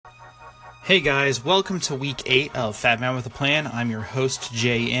Hey guys, welcome to week 8 of Fat Man with a Plan. I'm your host,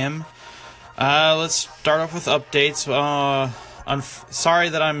 JM. Let's start off with updates. Sorry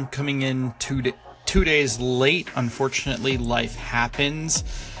that I'm coming in two days late. Unfortunately, life happens,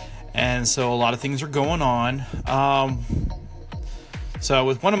 and so a lot of things are going on. So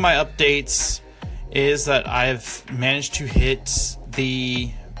with one of my updates is that I've managed to hit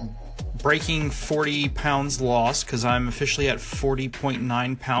the breaking 40 pounds lost, because I'm officially at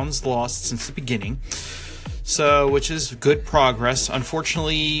 40.9 pounds lost since the beginning, so which is good progress.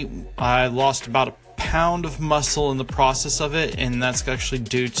 Unfortunately, I lost about a pound of muscle in the process of it, and that's actually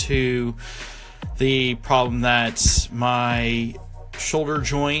due to the problem that my shoulder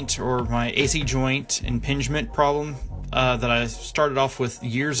joint, or my AC joint impingement problem, that I started off with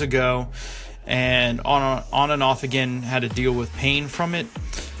years ago, and on and off again had to deal with pain from it.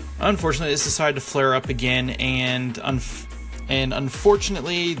 Unfortunately, it's decided to flare up again, and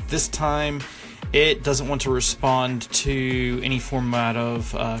unfortunately, this time it doesn't want to respond to any format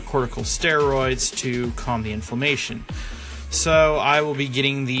of corticosteroids to calm the inflammation. So I will be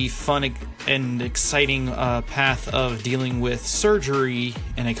getting the fun and exciting path of dealing with surgery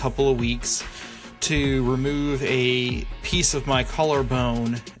in a couple of weeks to remove a piece of my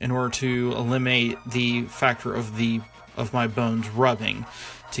collarbone in order to eliminate the factor of my bones rubbing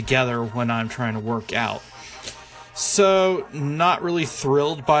together when I'm trying to work out. So not really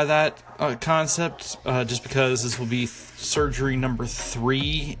thrilled by that concept, just because this will be surgery number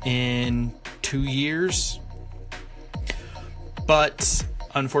 3 in 2 years. But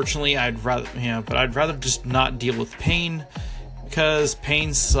unfortunately, I'd rather just not deal with pain, because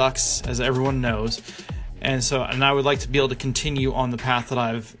pain sucks, as everyone knows. And I would like to be able to continue on the path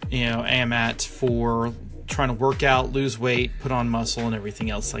that am at for trying to work out, lose weight, put on muscle, and everything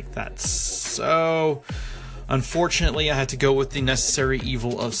else like that. So unfortunately, I had to go with the necessary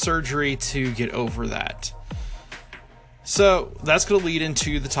evil of surgery to get over that. So that's going to lead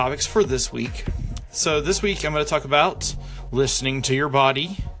into the topics for this week. So this week I'm going to talk about listening to your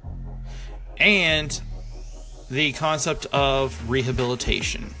body and the concept of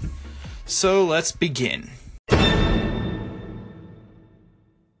rehabilitation. So let's begin.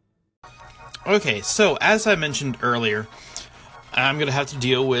 Okay, so as I mentioned earlier, I'm going to have to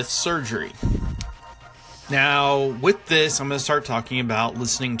deal with surgery. Now, with this, I'm going to start talking about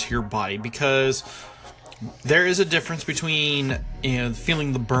listening to your body, because there is a difference between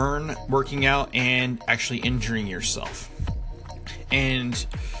feeling the burn working out and actually injuring yourself. And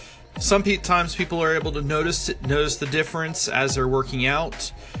sometimes people are able to notice the difference as they're working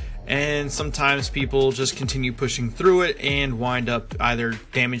out, and sometimes people just continue pushing through it and wind up either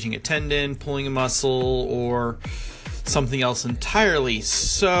damaging a tendon, pulling a muscle, or something else entirely.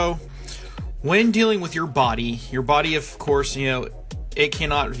 So when dealing with your body, of course, it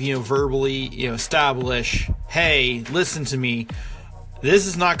cannot, verbally, establish, hey, listen to me, this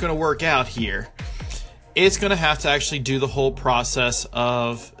is not going to work out here. It's going to have to actually do the whole process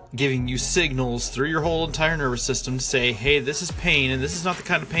of giving you signals through your whole entire nervous system to say, hey, this is pain, and this is not the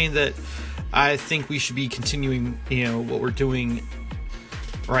kind of pain that I think we should be continuing, what we're doing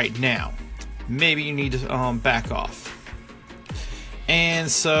right now. Maybe you need to back off. And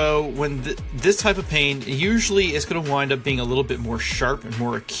so when this type of pain, usually it's going to wind up being a little bit more sharp and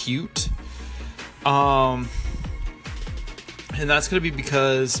more acute. And that's going to be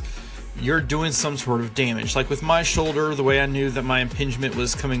because you're doing some sort of damage. Like with my shoulder, the way I knew that my impingement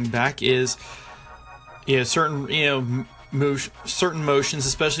was coming back is, certain motions,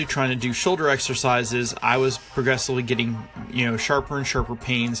 especially trying to do shoulder exercises, I was progressively getting, sharper and sharper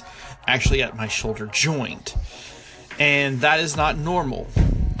pains actually at my shoulder joint. And that is not normal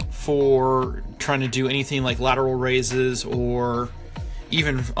for trying to do anything like lateral raises or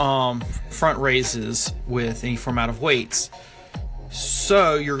even front raises with any format of weights.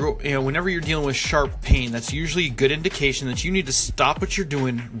 So whenever you're dealing with sharp pain, that's usually a good indication that you need to stop what you're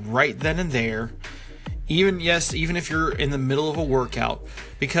doing right then and there, even if you're in the middle of a workout,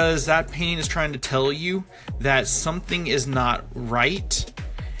 because that pain is trying to tell you that something is not right.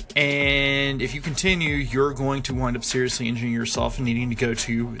 And if you continue, you're going to wind up seriously injuring yourself and needing to go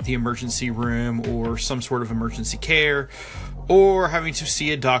to the emergency room or some sort of emergency care, or having to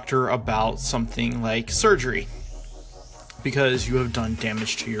see a doctor about something like surgery, because you have done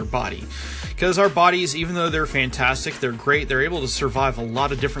damage to your body. Because our bodies, even though they're fantastic, they're great, they're able to survive a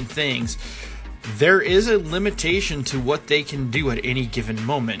lot of different things, there is a limitation to what they can do at any given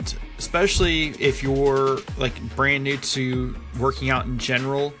moment, especially if you're brand new to working out in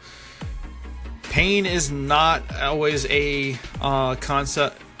general. Pain is not always a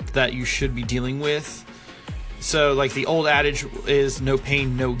concept that you should be dealing with. So, like the old adage is no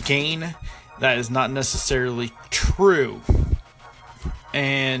pain, no gain. That is not necessarily true.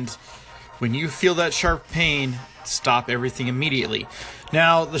 And when you feel that sharp pain, stop everything immediately.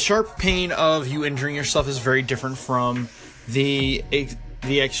 Now, the sharp pain of you injuring yourself is very different from the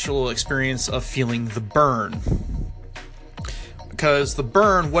actual experience of feeling the burn. Because the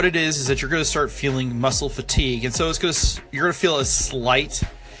burn, what it is that you're going to start feeling muscle fatigue, and so you're going to feel a slight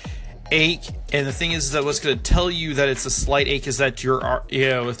ache. And the thing is that what's going to tell you that it's a slight ache is that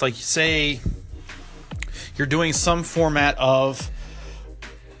if like say you're doing some format of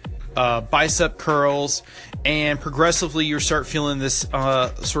bicep curls, and progressively you start feeling this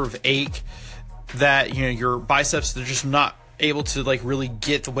sort of ache that your biceps, they're just not able to like really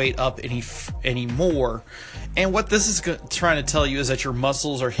get the weight up anymore. And what this is trying to tell you is that your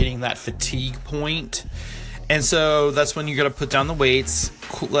muscles are hitting that fatigue point. And so that's when you got to put down the weights,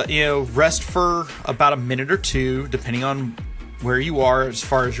 rest for about a minute or two, depending on where you are as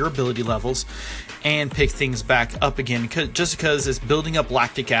far as your ability levels, and pick things back up again. Just because it's building up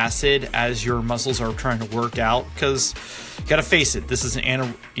lactic acid as your muscles are trying to work out. Because you got to face it, this is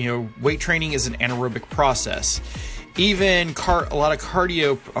weight training is an anaerobic process. Even a lot of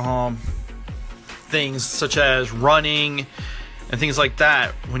cardio things such as running and things like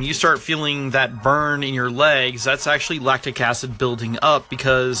that, when you start feeling that burn in your legs, that's actually lactic acid building up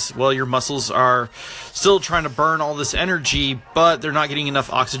because, well, your muscles are still trying to burn all this energy, but they're not getting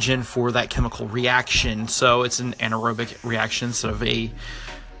enough oxygen for that chemical reaction. So it's an anaerobic reaction instead of a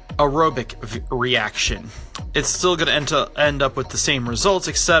aerobic reaction. It's still going to end up with the same results,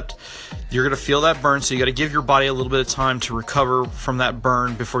 except you're going to feel that burn, so you got to give your body a little bit of time to recover from that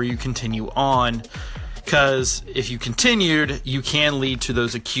burn before you continue on. Because if you continued, you can lead to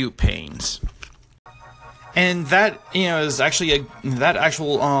those acute pains. And that, is actually that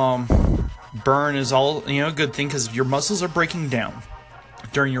actual burn is all, a good thing because your muscles are breaking down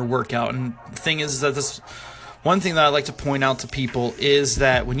during your workout. And the thing is that this one thing that I like to point out to people is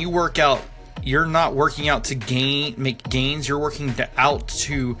that when you work out, you're not working out to make gains. You're working out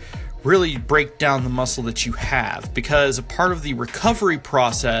to really break down the muscle that you have, because a part of the recovery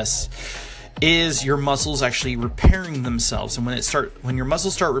process is your muscles actually repairing themselves. And when your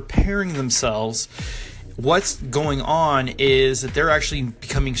muscles start repairing themselves, what's going on is that they're actually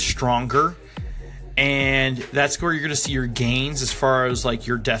becoming stronger, and that's where you're going to see your gains as far as like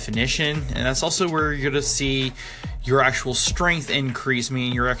your definition, and that's also where you're going to see your actual strength increase,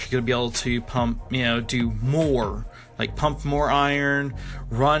 meaning you're actually going to be able to pump, do more, like pump more iron,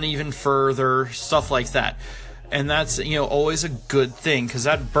 run even further, stuff like that. And that's, always a good thing, because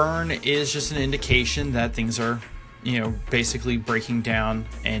that burn is just an indication that things are, basically breaking down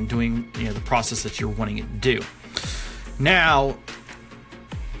and doing, the process that you're wanting it to do. Now,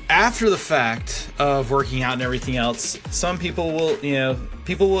 after the fact of working out and everything else, some people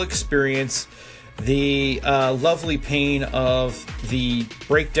will experience the lovely pain of the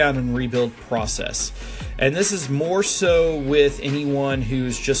breakdown and rebuild process. And this is more so with anyone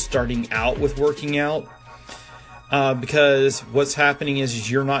who's just starting out with working out. Because what's happening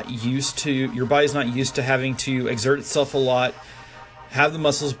is your body's not used to having to exert itself a lot, have the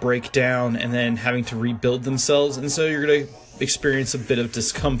muscles break down, and then having to rebuild themselves. And so you're going to experience a bit of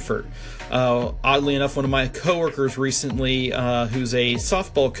discomfort. Oddly enough, one of my coworkers recently, who's a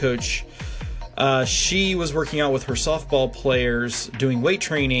softball coach, she was working out with her softball players doing weight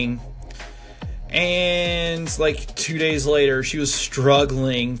training. And like 2 days later, she was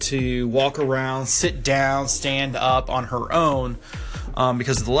struggling to walk around, sit down, stand up on her own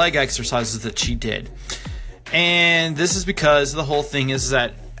because of the leg exercises that she did. And this is because the whole thing is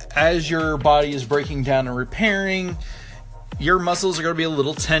that as your body is breaking down and repairing, your muscles are going to be a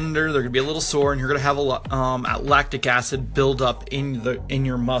little tender, they're going to be a little sore, and you're going to have a lactic acid build up in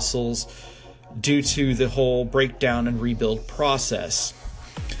your muscles due to the whole breakdown and rebuild process.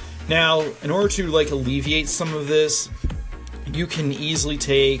 Now, in order to alleviate some of this, you can easily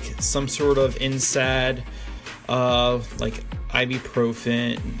take some sort of NSAID, like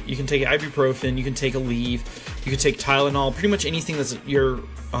ibuprofen. You can take ibuprofen, you can take Aleve, you can take Tylenol, pretty much anything that's your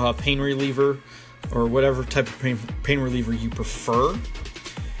pain reliever or whatever type of pain reliever you prefer.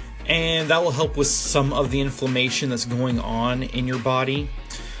 And that will help with some of the inflammation that's going on in your body.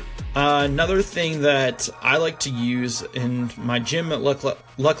 Another thing that I like to use in my gym that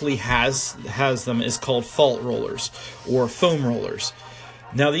luckily has them is called fault rollers or foam rollers.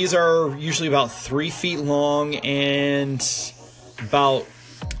 Now these are usually about 3 feet long and about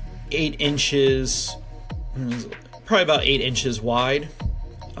 8 inches, probably about 8 inches wide,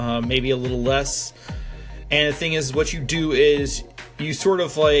 maybe a little less. And the thing is, what you do is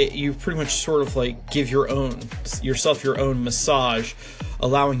you pretty much sort of like give yourself your own massage,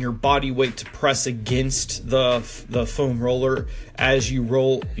 allowing your body weight to press against the foam roller as you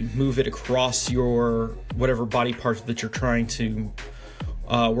move it across your whatever body part that you're trying to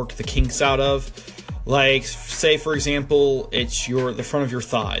work the kinks out of. Like, say for example, it's the front of your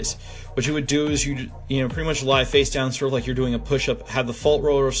thighs. What you would do is you pretty much lie face down, sort of like you're doing a push-up. Have the foam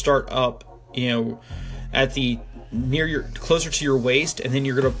roller start up, at the closer to your waist, and then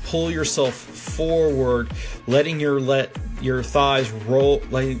you're going to pull yourself forward, letting your thighs roll,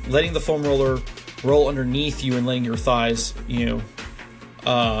 letting the foam roller roll underneath you, and letting your thighs,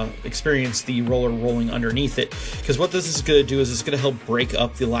 experience the roller rolling underneath it. Because what this is going to do is it's going to help break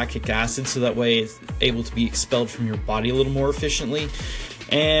up the lactic acid, so that way it's able to be expelled from your body a little more efficiently.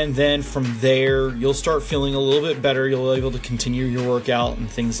 And then from there, you'll start feeling a little bit better. You'll be able to continue your workout and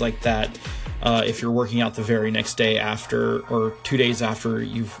things like that. If you're working out the very next day after, or 2 days after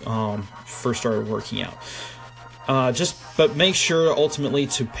you've first started working out. But make sure ultimately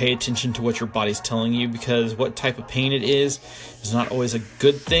to pay attention to what your body's telling you, because what type of pain it is not always a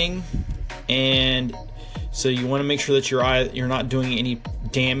good thing. And so you want to make sure that you're not doing any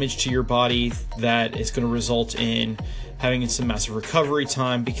damage to your body that is going to result in having some massive recovery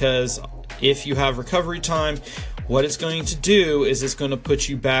time. Because if you have recovery time, what it's going to do is it's going to put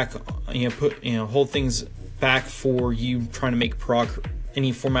you back, hold things back for you trying to make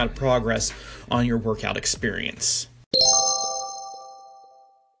any format of progress on your workout experience.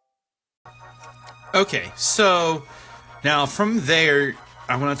 Okay, so now from there,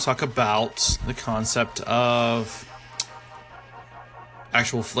 I want to talk about the concept of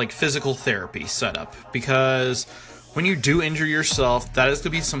actual physical therapy setup, because when you do injure yourself, that is going to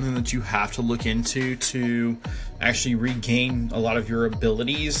be something that you have to look into to actually regain a lot of your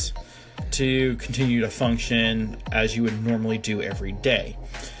abilities to continue to function as you would normally do every day.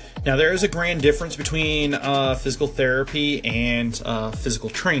 Now, there is a grand difference between physical therapy and physical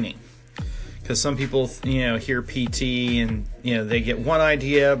training, because some people, hear PT and they get one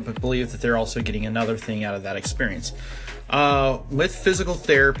idea but believe that they're also getting another thing out of that experience. With physical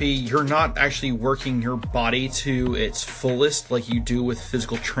therapy, you're not actually working your body to its fullest like you do with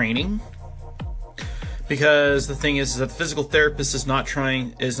physical training. Because the thing is that the physical therapist the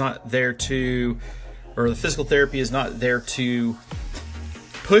physical therapy is not there to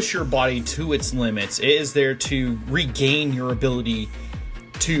push your body to its limits. It is there to regain your ability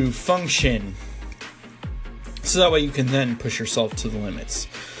to function, so that way you can then push yourself to the limits.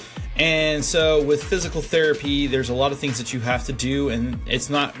 And so with physical therapy, there's a lot of things that you have to do, and it's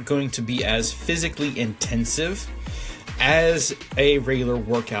not going to be as physically intensive as a regular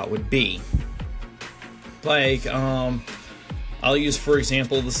workout would be. Like, I'll use, for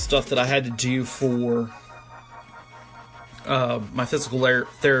example, the stuff that I had to do for my physical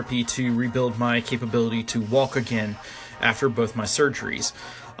therapy to rebuild my capability to walk again after both my surgeries.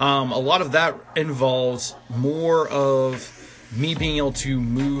 A lot of that involves more of me being able to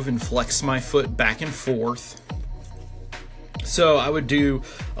move and flex my foot back and forth. So I would do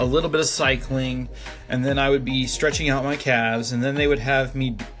a little bit of cycling, and then I would be stretching out my calves, and then they would have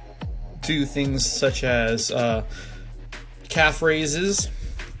me do things such as calf raises,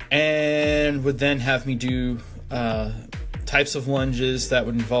 and would then have me do types of lunges that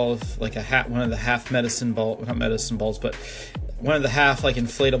would involve like one of the half medicine ball, not medicine balls, but one of the half the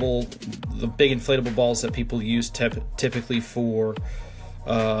big inflatable balls that people use typically for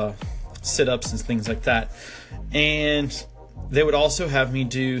sit-ups and things like that. And they would also have me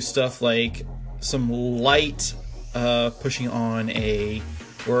do stuff like some light pushing on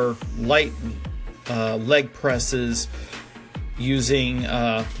or light leg presses using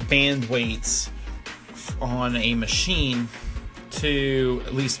band weights on a machine to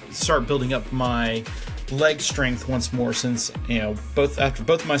at least start building up my leg strength once more, since after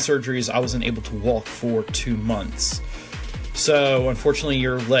both of my surgeries I wasn't able to walk for 2 months. So unfortunately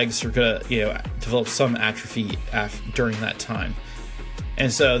your legs are gonna develop some atrophy during that time.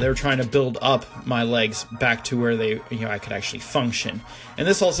 And so they were trying to build up my legs back to where I could actually function. And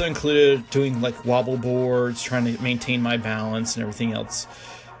this also included doing like wobble boards, trying to maintain my balance and everything else.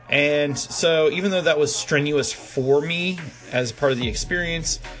 And so even though that was strenuous for me as part of the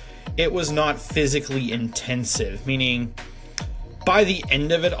experience, it was not physically intensive, meaning by the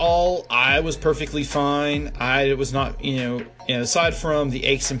end of it all, I was perfectly fine. I was not, aside from the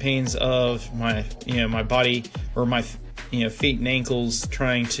aches and pains of my body or my, feet and ankles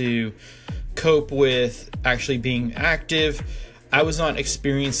trying to cope with actually being active, I was not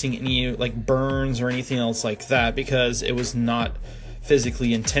experiencing any like burns or anything else like that, because it was not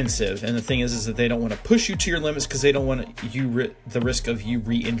physically intensive. And the thing is that they don't want to push you to your limits because they don't want the risk of you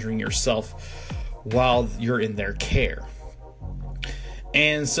re-injuring yourself while you're in their care.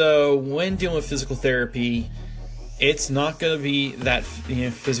 And so when dealing with physical therapy, it's not going to be that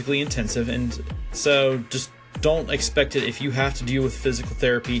physically intensive, and so just don't expect it, if you have to deal with physical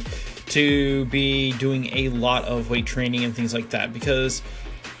therapy, to be doing a lot of weight training and things like that, because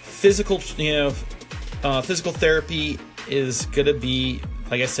physical therapy is going to be,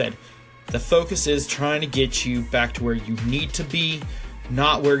 like I said, the focus is trying to get you back to where you need to be,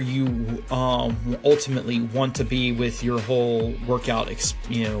 not where you ultimately want to be with your whole workout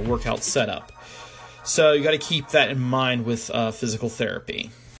setup. So you got to keep that in mind with physical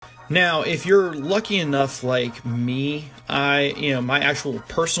therapy. Now, if you're lucky enough like me, my actual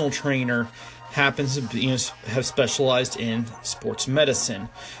personal trainer happens to have specialized in sports medicine.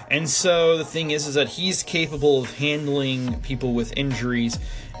 And so the thing is that he's capable of handling people with injuries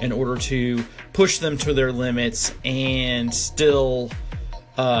in order to push them to their limits and still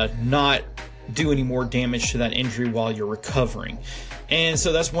not do any more damage to that injury while you're recovering. And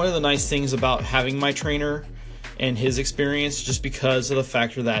so that's one of the nice things about having my trainer and his experience, just because of the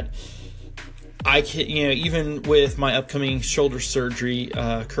factor that I can, even with my upcoming shoulder surgery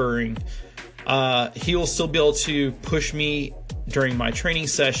occurring, he will still be able to push me during my training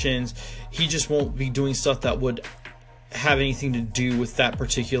sessions. He just won't be doing stuff that would have anything to do with that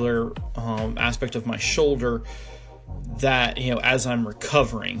particular aspect of my shoulder that, as I'm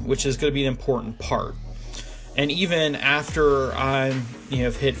recovering, which is going to be an important part. And even after I'm,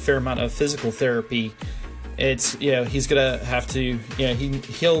 have hit a fair amount of physical therapy, it's, he's going to have to,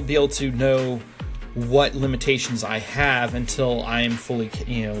 he'll be able to know what limitations I have until I am fully,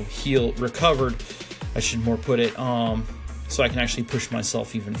 recovered, I should more put it, so I can actually push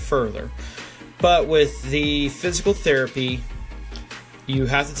myself even further. But with the physical therapy, you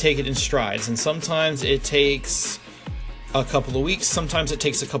have to take it in strides, and sometimes it takes a couple of weeks, sometimes it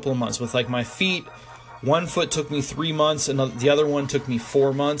takes a couple of months. With like my feet, one foot took me 3 months, and the other one took me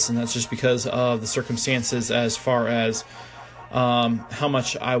 4 months, and that's just because of the circumstances as far as how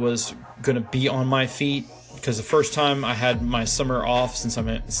much I was going to be on my feet. Because the first time I had my summer off since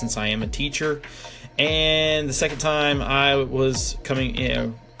I am a teacher, and the second time I was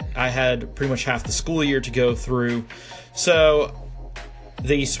coming, I had pretty much half the school year to go through, so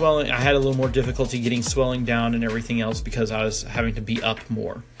the swelling, I had a little more difficulty getting swelling down and everything else because I was having to be up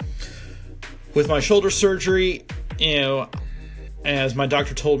more. With my shoulder surgery, as my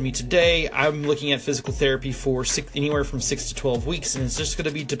doctor told me today, I'm looking at physical therapy for anywhere from 6 to 12 weeks, and it's just going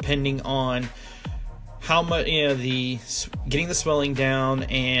to be depending on how much, getting the swelling down,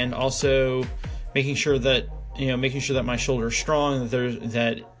 and also making sure that my shoulder is strong,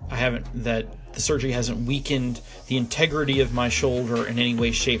 that the surgery hasn't weakened the integrity of my shoulder in any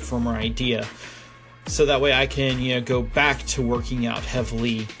way, shape, form, or idea. So that way I can, go back to working out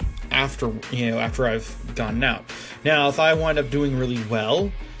heavily after I've gotten out. Now, if I wind up doing really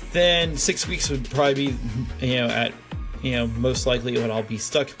well, then 6 weeks would probably be, most likely what I'll be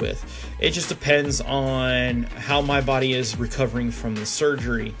stuck with. It just depends on how my body is recovering from the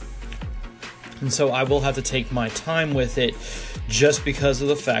surgery. And so I will have to take my time with it, just because of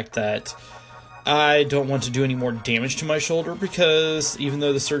the fact that I don't want to do any more damage to my shoulder, because even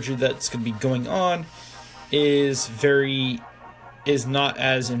though the surgery that's going to be going on is not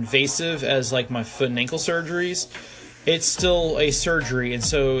as invasive as like my foot and ankle surgeries, it's still a surgery, and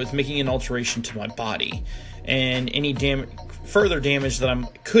so it's making an alteration to my body, and any further damage that I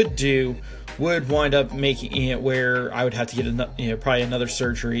could do would wind up making it where I would have to get probably another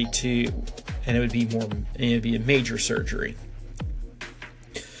surgery and it would be a major surgery.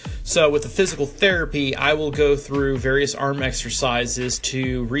 So with the physical therapy, I will go through various arm exercises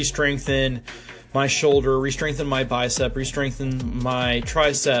to re-strengthen my shoulder, re-strengthen my bicep, re-strengthen my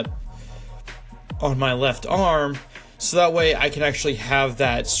tricep on my left arm, so that way I can actually have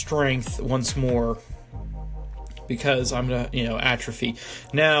that strength once more, because I'm going to, atrophy.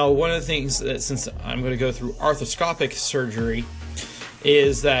 Now, one of the things that, since I'm going to go through arthroscopic surgery,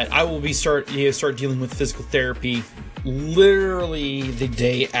 is that I will start dealing with physical therapy literally the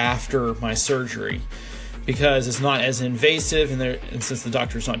day after my surgery, because it's not as invasive, and since the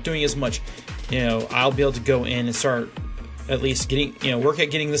doctor's not doing as much, I'll be able to go in and start at least getting, work at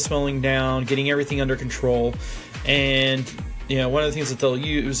getting the swelling down, getting everything under control. And one of the things that they'll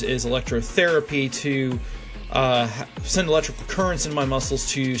use is electrotherapy to send electrical currents in my muscles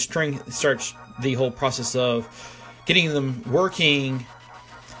to start the whole process of getting them working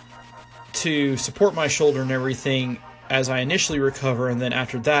to support my shoulder and everything as I initially recover. And then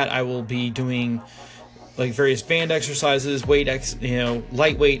after that, I will be doing like various band exercises,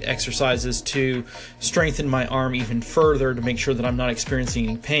 lightweight exercises to strengthen my arm even further to make sure that I'm not experiencing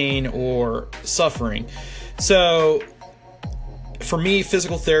any pain or suffering. So for me,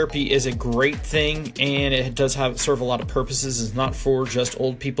 physical therapy is a great thing, and it does serve a lot of purposes. It's not for just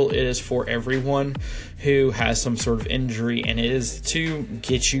old people. It is for everyone who has some sort of injury, and it is to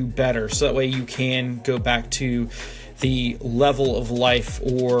get you better. So that way you can go back to the level of life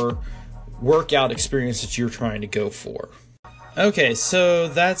or workout experience that you're trying to go for. Okay, so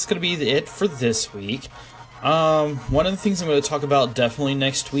that's going to be it for this week. One of the things I'm going to talk about definitely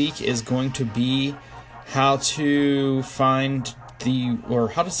next week is going to be how to find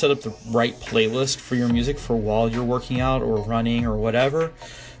how to set up the right playlist for your music for while you're working out or running or whatever.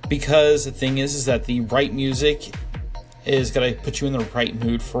 Because the thing is that the right music is going to put you in the right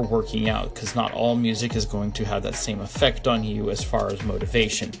mood for working out, because not all music is going to have that same effect on you as far as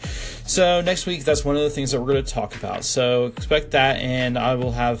motivation. So next week, that's one of the things that we're going to talk about. So expect that, and I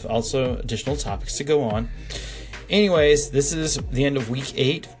will have also additional topics to go on. Anyways, this is the end of week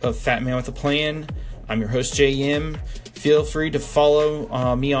 8 of Fat Man with a Plan. I'm your host, JM. Feel free to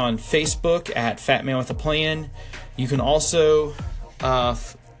follow me on Facebook at Fat Man with a Plan. You can also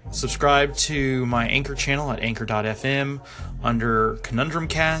subscribe to my Anchor channel at anchor.fm under Conundrum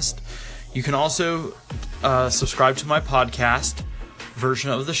Cast. You can also subscribe to my podcast version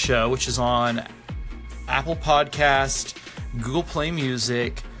of the show, which is on Apple Podcast, Google Play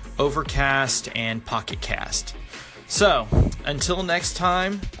Music, Overcast, and Pocket Cast. So, until next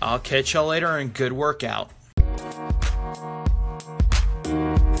time, I'll catch y'all later and good workout.